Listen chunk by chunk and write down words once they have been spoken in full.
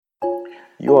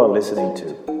You are listening to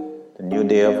the New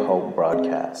Day of Hope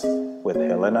broadcast with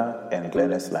Helena and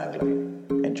Glennis Langley.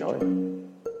 Enjoy.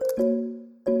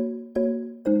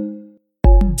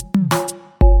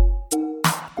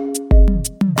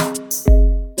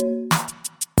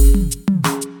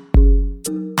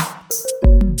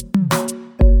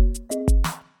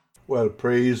 Well,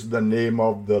 praise the name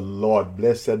of the Lord.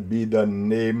 Blessed be the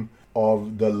name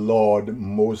of the Lord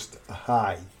Most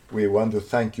High. We want to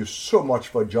thank you so much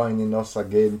for joining us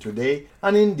again today.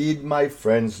 And indeed, my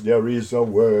friends, there is a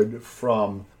word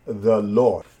from the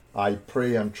Lord. I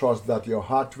pray and trust that your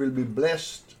heart will be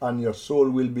blessed and your soul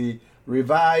will be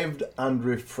revived and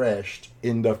refreshed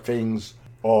in the things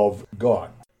of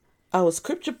God. Our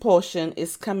scripture portion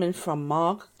is coming from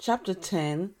Mark chapter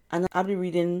 10, and I'll be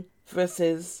reading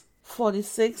verses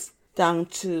 46 down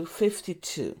to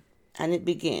 52. And it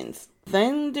begins,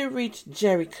 Then they reached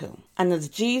Jericho, and as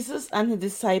Jesus and his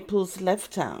disciples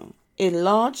left town, a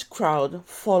large crowd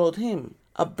followed him.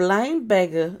 A blind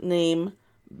beggar named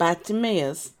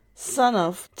Bartimaeus, son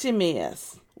of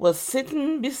Timaeus, was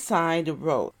sitting beside the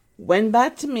road. When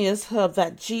Bartimaeus heard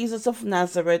that Jesus of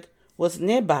Nazareth was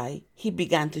nearby, he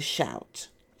began to shout,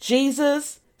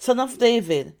 Jesus, son of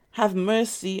David, have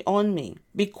mercy on me.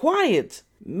 Be quiet!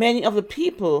 Many of the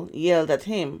people yelled at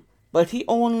him, but he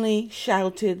only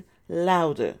shouted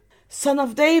louder, Son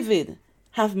of David,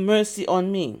 have mercy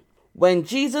on me. When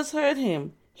Jesus heard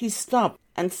him, he stopped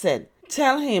and said,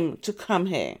 Tell him to come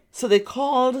here. So they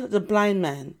called the blind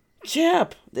man. Cheer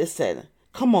up, they said.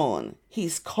 Come on,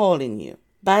 he's calling you.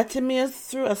 Bartimaeus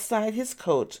threw aside his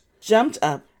coat, jumped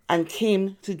up, and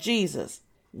came to Jesus.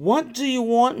 What do you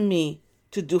want me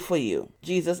to do for you?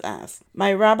 Jesus asked.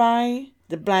 My rabbi,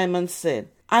 the blind man said,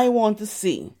 I want to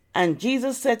see. And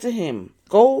Jesus said to him,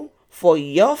 Go, for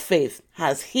your faith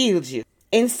has healed you.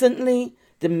 Instantly,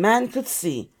 the man could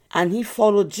see, and he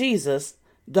followed Jesus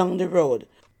down the road.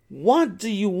 What do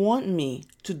you want me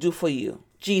to do for you?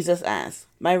 Jesus asked.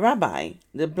 My rabbi,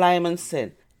 the blind man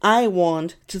said, I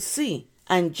want to see.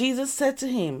 And Jesus said to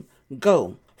him,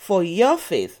 Go, for your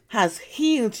faith has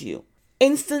healed you.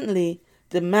 Instantly,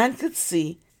 the man could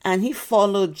see, and he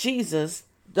followed Jesus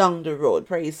down the road.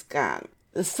 Praise God.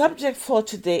 The subject for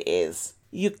today is,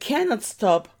 You cannot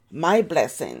stop my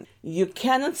blessing. You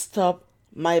cannot stop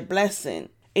my blessing.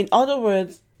 In other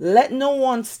words, let no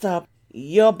one stop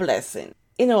your blessing.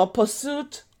 In our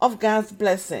pursuit of God's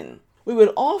blessing, we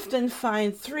will often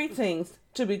find three things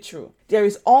to be true. There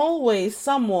is always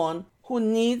someone who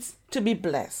needs to be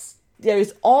blessed. There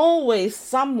is always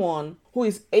someone who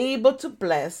is able to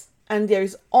bless, and there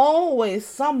is always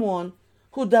someone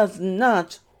who does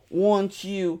not want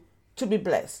you to be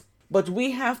blessed. But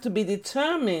we have to be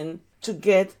determined to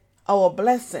get our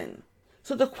blessing.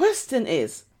 So the question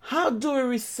is, how do we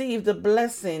receive the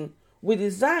blessing we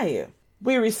desire?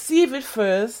 We receive it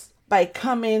first by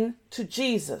coming to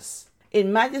Jesus.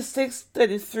 In Matthew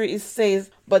 6:33 it says,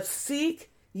 But seek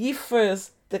ye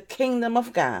first the kingdom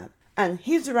of God and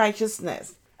his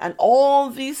righteousness, and all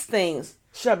these things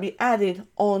shall be added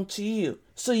unto you.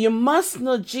 So you must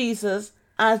know Jesus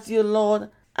as your Lord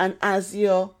and as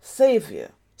your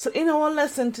Savior. So in our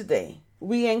lesson today,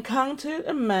 we encountered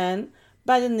a man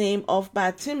by the name of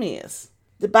Bartimaeus.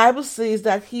 The Bible says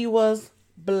that he was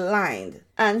blind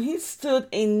and he stood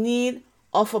in need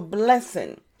of a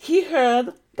blessing. He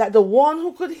heard that the one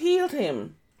who could heal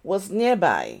him was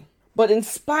nearby. But in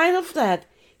spite of that,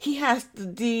 he has to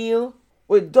deal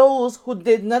with those who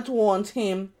did not want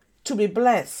him to be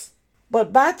blessed.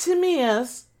 But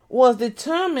Bartimaeus was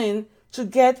determined to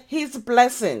get his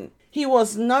blessing. He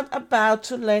was not about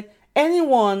to let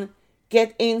anyone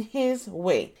get in his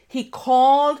way. He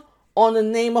called on the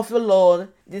name of the Lord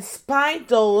despite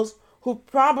those who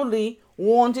probably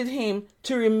wanted him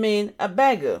to remain a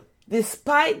beggar,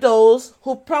 despite those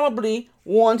who probably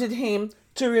wanted him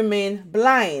to remain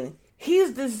blind.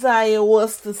 His desire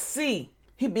was to see.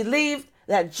 He believed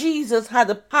that Jesus had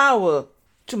the power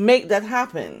to make that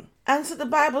happen. And so the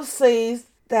Bible says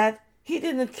that he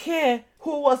didn't care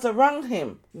who was around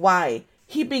him. Why?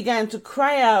 He began to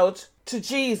cry out to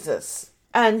Jesus.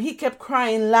 And he kept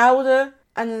crying louder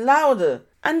and louder.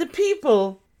 And the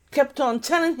people kept on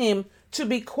telling him to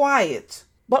be quiet.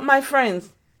 But my friends,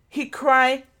 he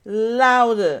cried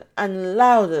louder and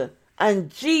louder.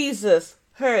 And Jesus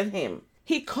heard him.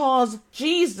 He caused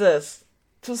Jesus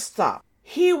to stop.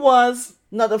 He was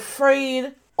not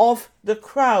afraid of the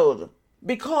crowd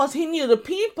because he knew the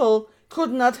people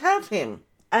could not help him.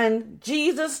 And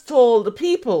Jesus told the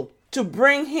people to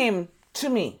bring him to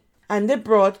me. And they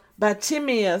brought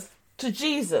Bartimaeus to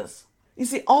Jesus. You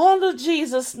see, although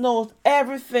Jesus knows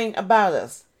everything about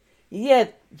us,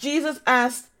 yet Jesus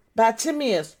asked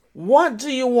Bartimaeus, what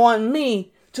do you want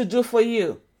me to do for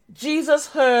you? Jesus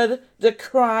heard the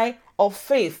cry of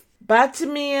faith.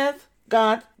 Bartimaeus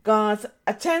got God's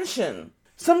attention.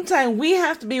 Sometimes we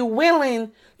have to be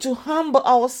willing to humble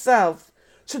ourselves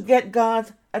to get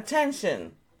God's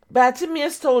attention.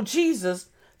 Bartimaeus told Jesus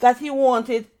that he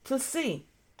wanted to see.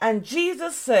 And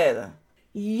Jesus said,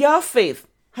 your faith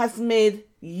has made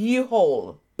you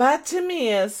whole.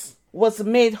 Bartimaeus was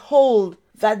made whole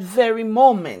that very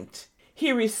moment.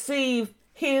 He received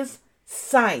his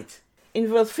sight. In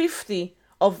verse 50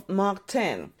 of Mark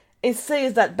 10, it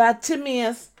says that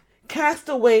Bartimaeus cast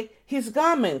away his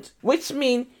garment, which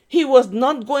means he was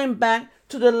not going back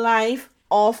to the life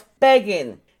of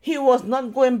begging. He was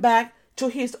not going back to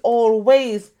his old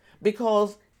ways,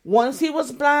 because once he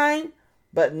was blind,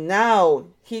 but now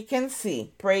he can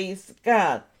see. Praise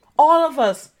God. All of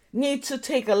us need to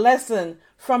take a lesson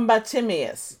from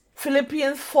Bartimaeus.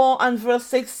 Philippians 4 and verse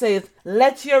 6 says,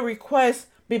 let your requests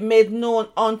be made known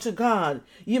unto God.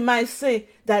 You might say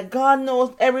that God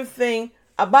knows everything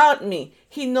about me.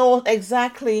 He knows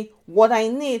exactly what I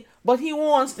need, but he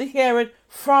wants to hear it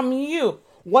from you.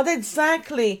 What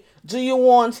exactly do you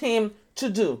want him to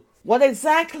do? What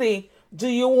exactly do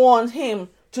you want him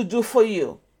to do for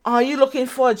you? Are you looking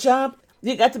for a job?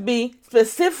 You got to be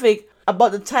specific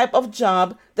about the type of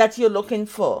job that you're looking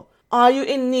for. Are you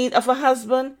in need of a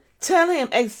husband? Tell him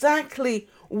exactly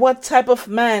what type of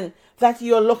man that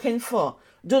you're looking for.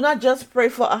 Do not just pray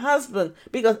for a husband,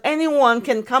 because anyone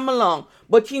can come along,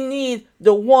 but you need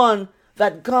the one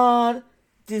that God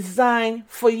designed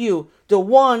for you, the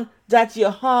one that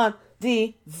your heart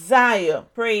desire.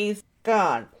 Praise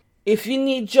God. If you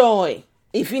need joy,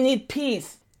 if you need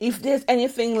peace, if there's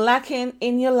anything lacking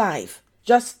in your life,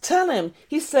 just tell him.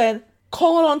 He said,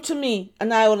 call unto me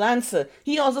and I will answer.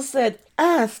 He also said,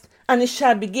 ask and it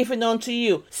shall be given unto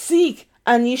you. Seek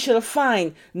and ye shall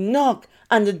find. Knock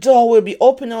and the door will be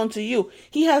opened unto you.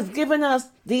 He has given us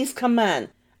these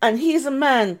commands, and he's a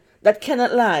man that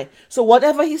cannot lie. So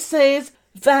whatever he says,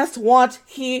 that's what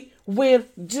he will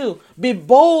do. Be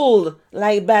bold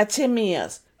like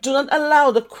Bartimaeus. Do not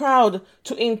allow the crowd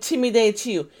to intimidate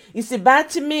you. You see,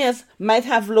 Bartimaeus might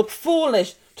have looked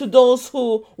foolish to those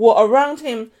who were around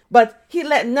him, but he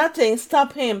let nothing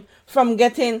stop him from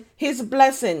getting his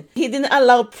blessing. He didn't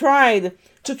allow pride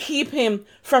to keep him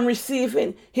from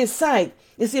receiving his sight.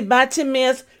 You see,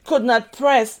 Bartimaeus could not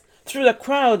press through the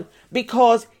crowd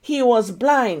because he was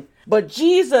blind, but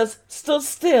Jesus stood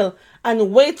still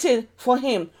and waited for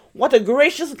him. What a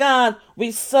gracious God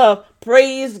we serve.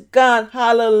 Praise God.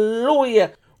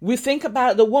 Hallelujah. We think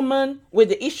about the woman with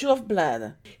the issue of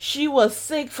blood. She was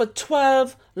sick for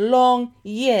 12 long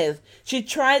years. She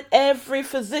tried every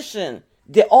physician.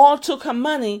 They all took her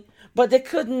money, but they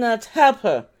could not help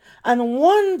her. And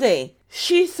one day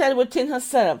she said within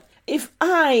herself, if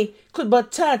I could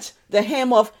but touch the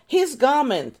hem of his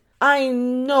garment, I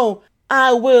know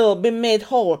I will be made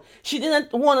whole. She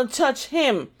didn't want to touch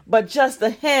him, but just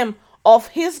the hem of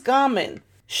his garment.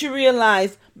 She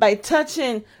realized by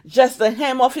touching just the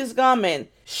hem of his garment,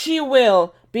 she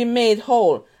will be made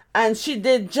whole. And she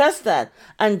did just that.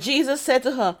 And Jesus said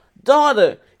to her,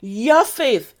 daughter, your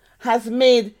faith has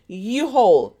made you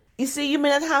whole. You see, you may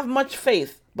not have much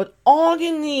faith, but all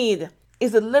you need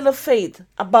is a little faith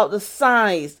about the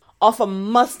size of a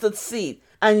mustard seed.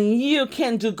 And you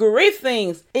can do great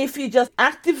things if you just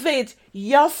activate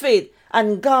your faith,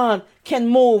 and God can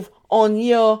move on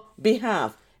your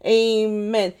behalf.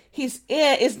 Amen. His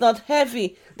ear is not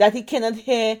heavy that he cannot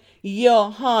hear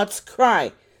your heart's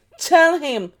cry. Tell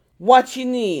him what you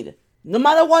need. No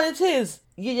matter what it is,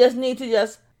 you just need to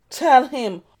just tell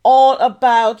him all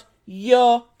about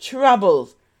your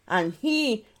troubles, and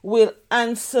he will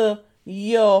answer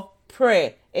your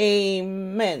prayer.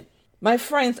 Amen. My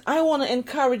friends, I want to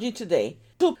encourage you today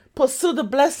to pursue the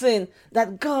blessing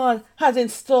that God has in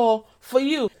store for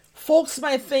you. Folks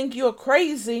might think you're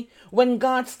crazy when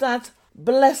God starts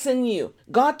blessing you.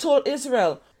 God told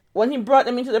Israel when he brought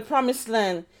them into the promised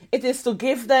land, it is to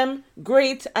give them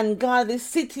great and godly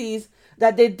cities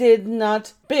that they did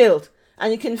not build.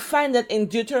 And you can find that in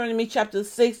Deuteronomy chapter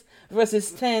 6,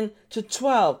 verses 10 to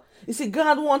 12. You see,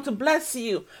 God wants to bless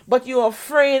you, but you're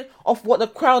afraid of what the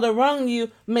crowd around you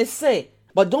may say.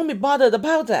 But don't be bothered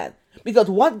about that, because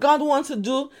what God wants to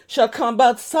do shall come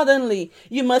about suddenly.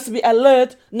 You must be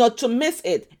alert not to miss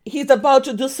it. He's about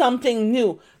to do something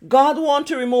new. God wants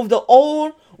to remove the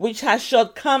old, which has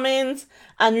shortcomings,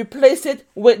 and replace it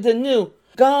with the new.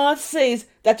 God says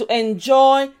that to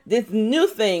enjoy this new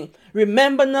thing,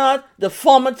 remember not the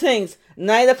former things,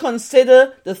 neither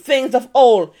consider the things of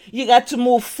old. You got to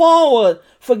move forward,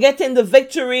 forgetting the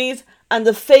victories and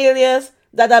the failures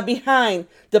that are behind.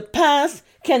 The past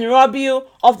can rob you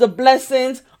of the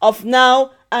blessings of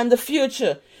now and the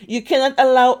future. You cannot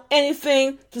allow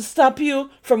anything to stop you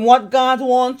from what God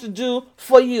wants to do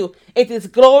for you. It is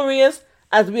glorious,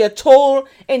 as we are told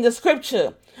in the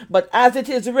scripture. But as it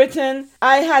is written,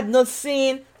 I had not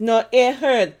seen nor ear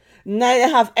heard, neither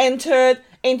have entered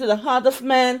into the heart of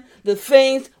man the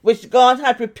things which God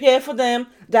had prepared for them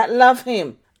that love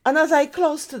him. And as I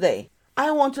close today,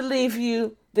 I want to leave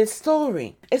you this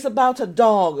story. It's about a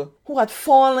dog who had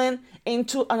fallen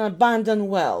into an abandoned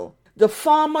well. The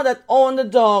farmer that owned the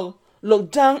dog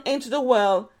looked down into the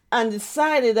well and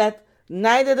decided that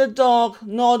neither the dog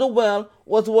nor the well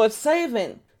was worth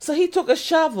saving. So he took a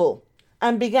shovel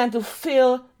and began to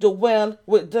fill the well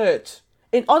with dirt.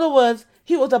 In other words,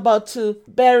 he was about to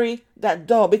bury that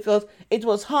dog because it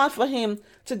was hard for him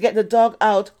to get the dog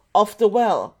out of the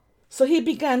well. So he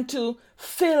began to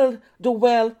fill the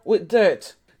well with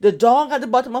dirt. The dog at the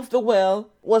bottom of the well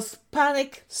was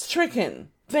panic-stricken.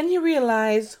 Then he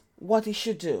realized what he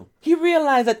should do. He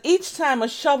realized that each time a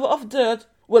shovel of dirt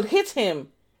will hit him,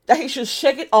 that he should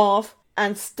shake it off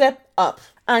and step up.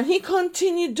 And he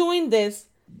continued doing this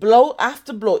blow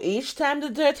after blow. Each time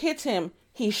the dirt hit him,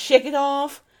 he shook it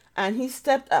off and he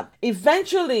stepped up.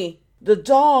 Eventually, the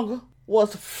dog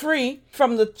was free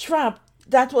from the trap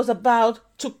that was about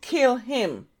to kill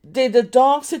him. Did the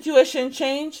dog's situation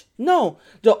change? No.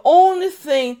 The only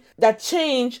thing that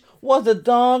changed was the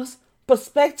dog's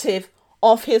perspective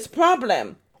of his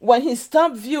problem. When he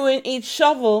stopped viewing each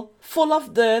shovel full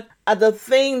of dirt as the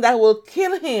thing that will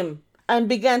kill him and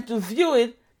began to view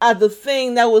it as the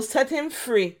thing that will set him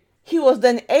free, he was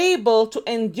then able to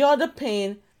endure the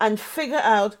pain and figure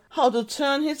out how to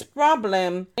turn his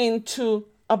problem into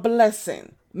a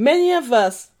blessing. Many of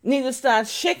us need to start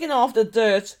shaking off the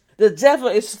dirt the devil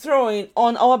is throwing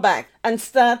on our back and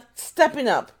start stepping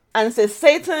up and say,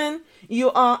 Satan,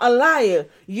 you are a liar.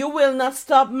 You will not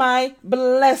stop my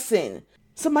blessing.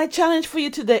 So my challenge for you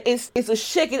today is to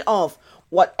shake it off.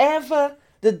 Whatever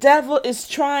the devil is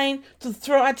trying to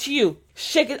throw at you,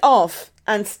 shake it off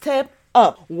and step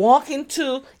up. Walk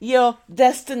into your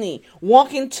destiny.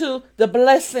 Walk into the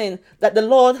blessing that the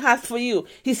Lord has for you.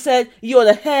 He said, you are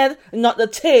the head, not the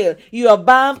tail. You are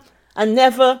above and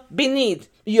never beneath.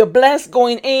 You're blessed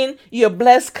going in, you're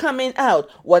blessed coming out.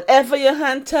 Whatever your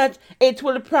hand touch, it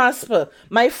will prosper.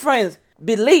 My friends,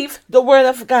 believe the word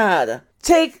of God.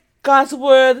 Take God's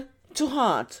word to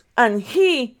heart, and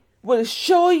he will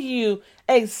show you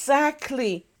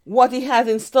exactly what he has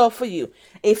in store for you.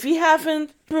 If you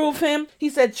haven't proved him, he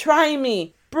said, try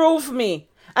me, prove me,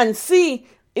 and see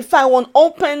if I won't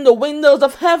open the windows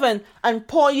of heaven and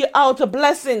pour you out a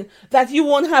blessing that you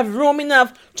won't have room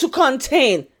enough to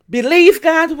contain. Believe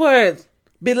God's word.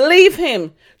 Believe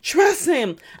him. Trust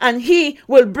him. And he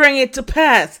will bring it to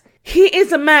pass. He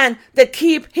is a man that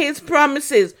keeps his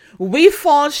promises. We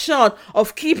fall short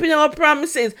of keeping our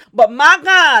promises. But my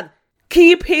God,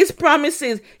 keep his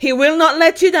promises. He will not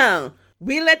let you down.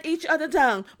 We let each other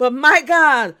down. But my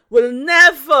God will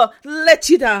never let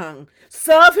you down.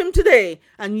 Serve him today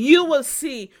and you will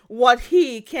see what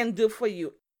he can do for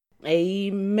you.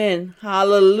 Amen.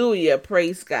 Hallelujah.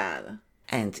 Praise God.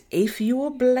 And if you were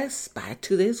blessed by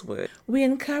today's word, we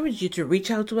encourage you to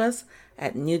reach out to us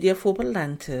at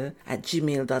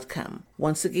newdayofhopeatlanta@gmail.com.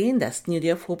 Once again, that's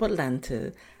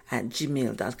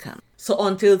newdayofhopeatlanta@gmail.com. So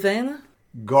until then,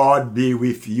 God be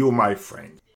with you, my friend.